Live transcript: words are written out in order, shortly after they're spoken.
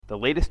The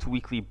latest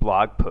weekly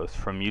blog post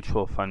from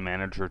mutual fund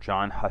manager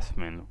John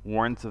Hussman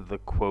warns of the,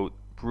 quote,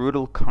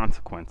 brutal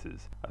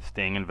consequences of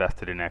staying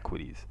invested in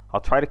equities.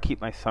 I'll try to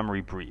keep my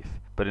summary brief,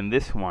 but in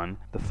this one,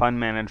 the fund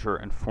manager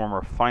and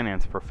former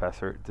finance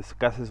professor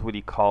discusses what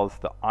he calls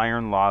the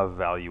iron law of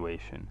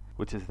valuation,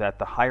 which is that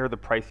the higher the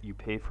price you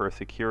pay for a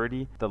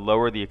security, the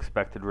lower the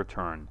expected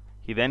return.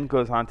 He then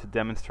goes on to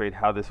demonstrate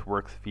how this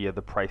works via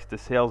the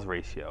price-to-sales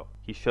ratio.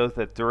 He shows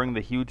that during the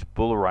huge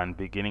bull run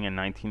beginning in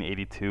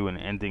 1982 and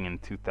ending in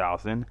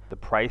 2000, the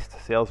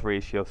price-to-sales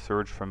ratio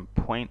surged from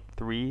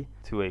 0.3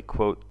 to a,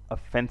 quote,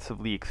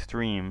 offensively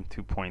extreme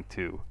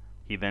 2.2.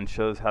 He then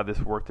shows how this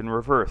worked in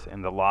reverse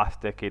in the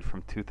lost decade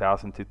from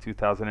 2000 to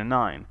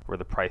 2009, where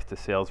the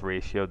price-to-sales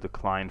ratio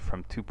declined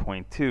from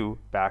 2.2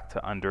 back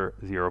to under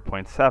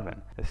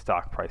 0.7 as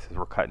stock prices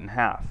were cut in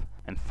half.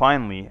 And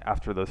finally,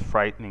 after those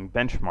frightening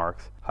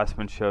benchmarks,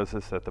 Hussman shows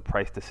us that the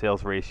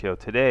price-to-sales ratio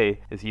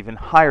today is even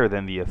higher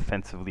than the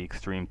offensively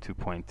extreme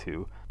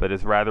 2.2, but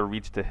has rather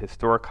reached a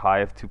historic high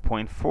of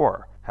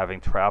 2.4,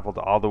 having traveled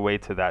all the way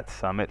to that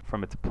summit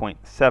from its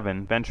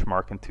 0.7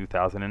 benchmark in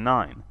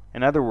 2009.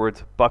 In other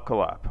words,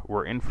 buckle up.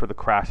 We're in for the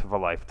crash of a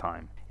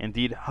lifetime.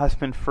 Indeed,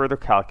 Hussman further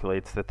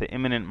calculates that the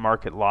imminent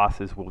market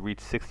losses will reach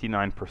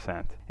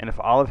 69%. And if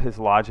all of his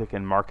logic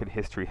and market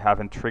history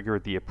haven't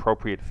triggered the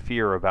appropriate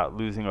fear about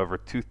losing over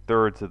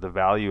 2/3 of the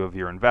value of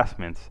your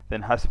investments,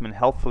 then Hussman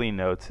helpfully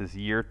notes his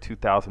year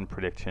 2000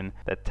 prediction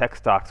that tech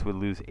stocks would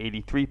lose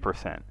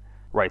 83%.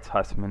 Writes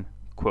Hussman,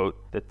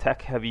 quote, the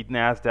tech-heavy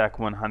NASDAQ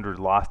 100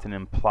 lost an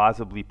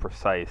implausibly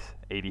precise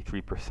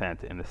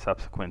 83% in the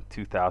subsequent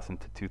 2000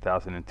 to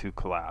 2002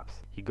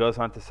 collapse. He goes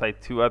on to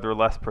cite two other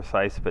less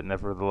precise but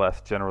nevertheless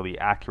generally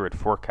accurate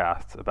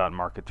forecasts about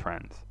market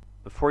trends.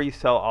 Before you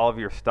sell all of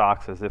your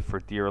stocks as if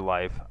for dear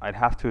life, I'd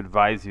have to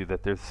advise you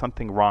that there's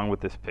something wrong with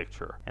this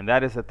picture, and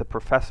that is that the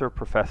professor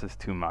professes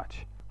too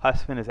much.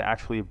 Hussman is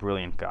actually a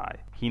brilliant guy.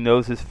 He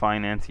knows his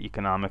finance,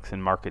 economics,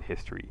 and market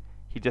history.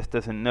 He just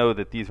doesn't know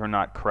that these are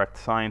not correct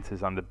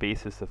sciences on the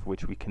basis of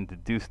which we can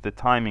deduce the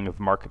timing of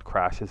market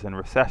crashes and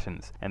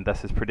recessions, and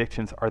thus his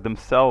predictions are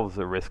themselves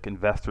a risk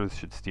investors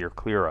should steer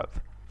clear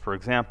of. For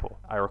example,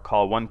 I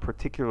recall one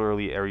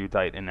particularly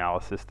erudite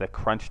analysis that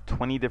crunched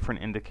 20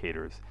 different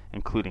indicators,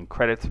 including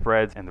credit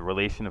spreads and the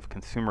relation of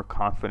consumer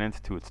confidence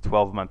to its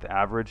 12-month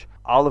average,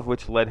 all of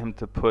which led him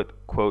to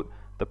put, quote,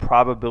 the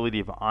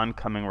probability of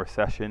oncoming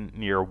recession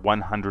near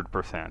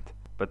 100%.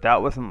 But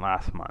that wasn't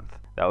last month.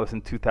 That was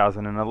in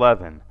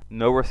 2011.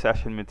 No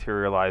recession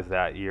materialized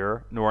that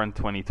year, nor in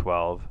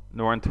 2012,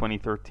 nor in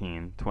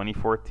 2013,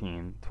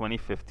 2014,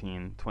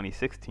 2015,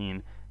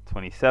 2016,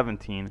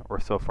 2017, or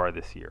so far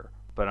this year.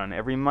 But on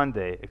every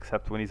Monday,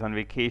 except when he's on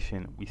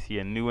vacation, we see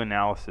a new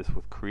analysis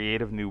with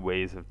creative new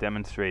ways of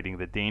demonstrating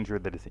the danger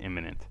that is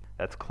imminent.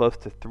 That's close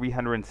to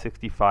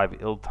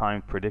 365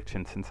 ill-timed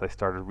predictions since I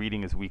started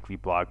reading his weekly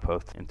blog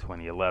posts in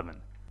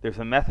 2011. There's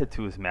a method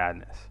to his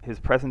madness. His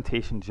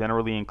presentation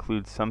generally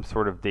includes some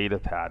sort of data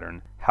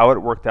pattern, how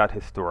it worked out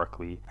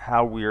historically,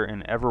 how we're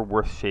in ever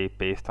worse shape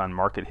based on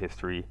market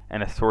history,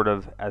 and a sort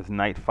of as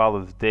night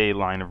follows day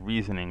line of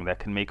reasoning that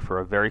can make for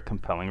a very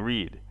compelling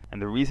read.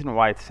 And the reason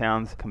why it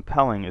sounds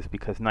compelling is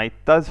because night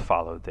does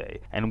follow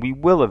day, and we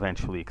will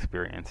eventually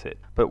experience it.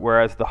 But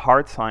whereas the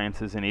hard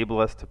sciences enable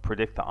us to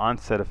predict the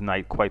onset of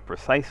night quite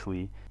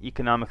precisely,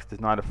 economics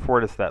does not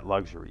afford us that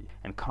luxury,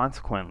 and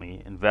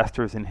consequently,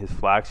 investors in his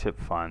flagship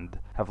fund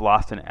have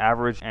lost an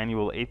average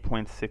annual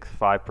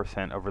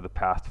 8.65% over the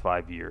past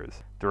 5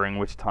 years, during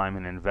which time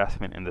an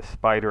investment in the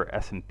SPDR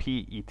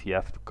S&P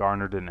ETF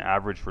garnered an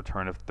average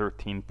return of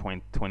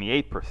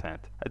 13.28%,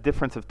 a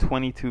difference of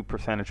 22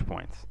 percentage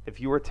points.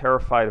 If you were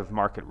terrified of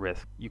market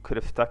risk, you could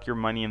have stuck your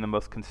money in the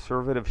most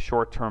conservative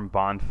short-term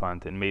bond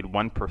fund and made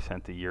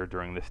 1% a year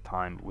during this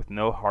time with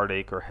no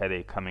heartache or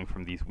headache coming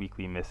from these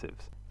weekly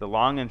missives. The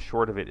long and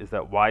short of it is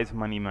that wise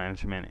money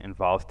management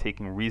involves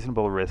taking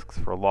reasonable risks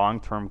for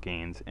long-term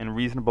gains and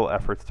reasonable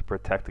efforts to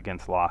protect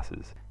against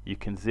losses. You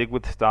can zig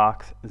with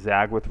stocks,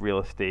 zag with real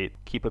estate,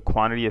 keep a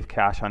quantity of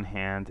cash on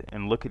hand,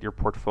 and look at your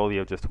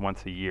portfolio just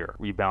once a year,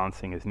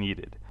 rebalancing as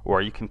needed. Or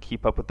you can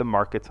keep up with the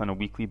markets on a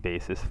weekly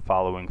basis,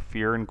 following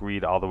fear and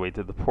greed all the way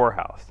to the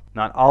poorhouse.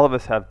 Not all of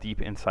us have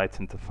deep insights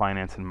into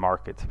finance and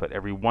markets, but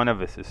every one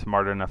of us is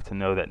smart enough to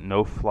know that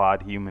no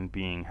flawed human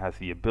being has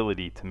the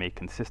ability to make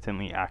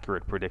consistently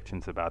accurate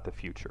predictions about the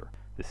future.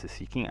 This is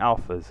Seeking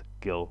Alpha's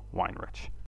Gil Weinrich.